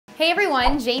Hey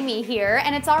everyone, Jamie here,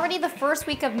 and it's already the first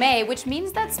week of May, which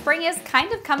means that spring is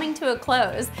kind of coming to a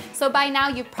close. So by now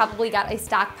you've probably got a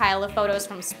stockpile of photos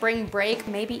from spring break,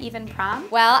 maybe even prom.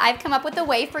 Well, I've come up with a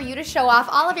way for you to show off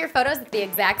all of your photos at the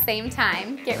exact same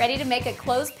time. Get ready to make a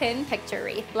clothespin picture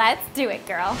wreath. Let's do it,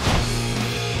 girl.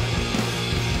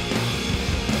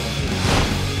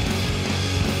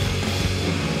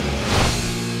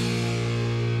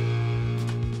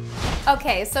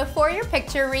 Okay, so for your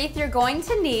picture wreath, you're going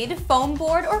to need foam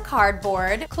board or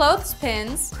cardboard,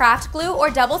 clothespins, craft glue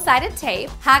or double-sided tape,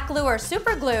 hot glue or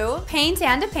super glue, paint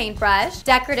and a paintbrush,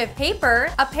 decorative paper,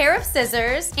 a pair of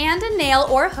scissors, and a nail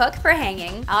or hook for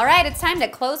hanging. All right, it's time to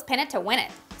clothespin it to win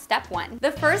it. Step 1.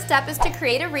 The first step is to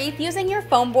create a wreath using your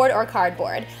foam board or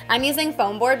cardboard. I'm using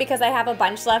foam board because I have a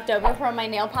bunch left over from my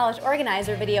nail polish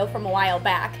organizer video from a while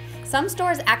back. Some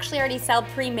stores actually already sell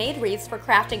pre-made wreaths for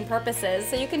crafting purposes,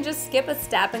 so you can just skip a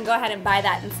step and go ahead and buy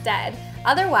that instead.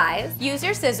 Otherwise, use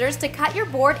your scissors to cut your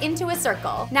board into a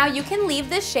circle. Now you can leave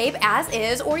this shape as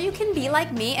is, or you can be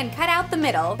like me and cut out the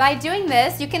middle. By doing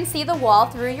this, you can see the wall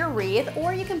through your wreath,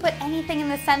 or you can put anything in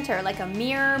the center, like a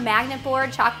mirror, magnet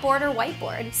board, chalkboard, or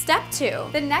whiteboard. Step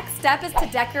 2. The next step is to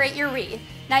decorate your wreath.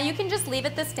 Now you can just leave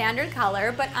it the standard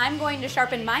color, but I'm going to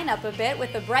sharpen mine up a bit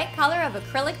with the bright color of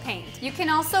acrylic paint. You can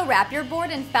also wrap your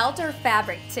board in felt or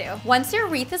fabric too. Once your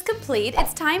wreath is complete,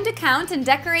 it's time to count and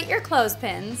decorate your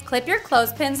clothespins. Clip your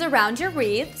clothespins around your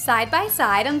wreath, side by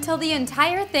side, until the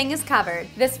entire thing is covered.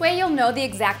 This way you'll know the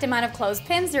exact amount of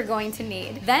clothespins you're going to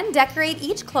need. Then decorate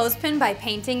each clothespin by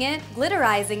painting it,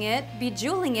 glitterizing it,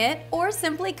 bejeweling it, or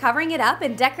simply covering it up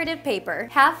in decorative paper.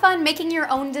 Have fun making your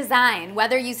own design,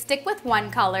 whether you stick with one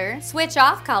color, switch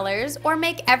off colors, or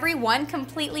make every one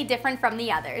completely different from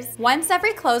the others. Once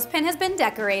every clothespin has been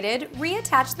decorated,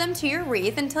 reattach them to your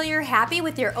wreath until you're happy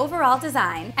with your overall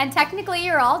design. And technically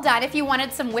you're all done if you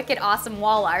wanted some wicked awesome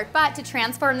wall art, but to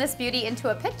transform this beauty into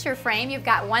a picture frame, you've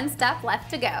got one step left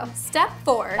to go. Step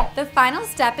 4. The final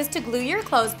step is to glue your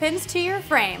clothespins to your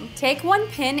frame. Take one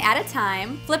pin at a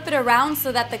time, flip it around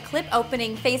so that the clip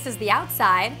opening faces the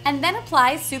outside, and then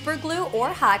apply super glue or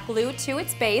hot glue to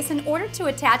its base in order to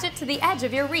attach it to the edge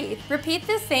of your wreath. Repeat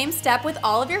this same step with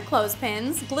all of your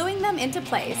clothespins, gluing them into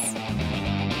place.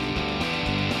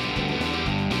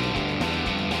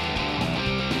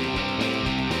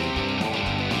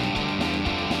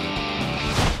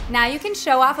 Now you can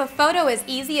show off a photo as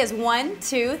easy as 1,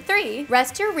 2, 3.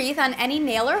 Rest your wreath on any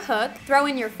nail or hook, throw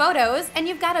in your photos, and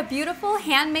you've got a beautiful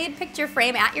handmade picture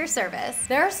frame at your service.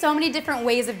 There are so many different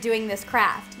ways of doing this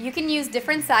craft. You can use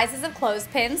different sizes of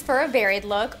clothespins for a varied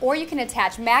look, or you can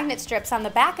attach magnet strips on the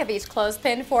back of each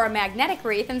clothespin for a magnetic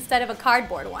wreath instead of a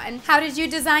cardboard one. How did you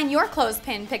design your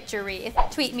clothespin picture wreath?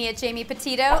 Tweet me at Jamie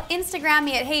Petito, Instagram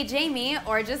me at Hey Jamie,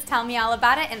 or just tell me all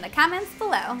about it in the comments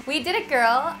below. We did it,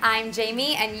 girl. I'm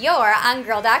Jamie, and you're on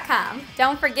Gurl.com.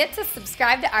 Don't forget to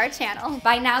subscribe to our channel.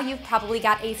 By now you've probably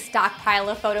got a stockpile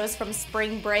of photos from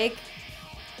spring break.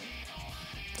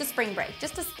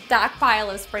 Just a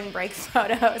stockpile of spring break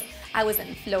photos. I was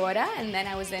in Florida and then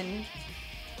I was in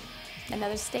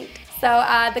another state. So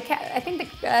I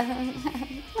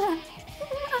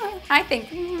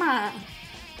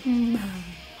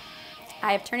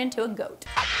have turned into a goat.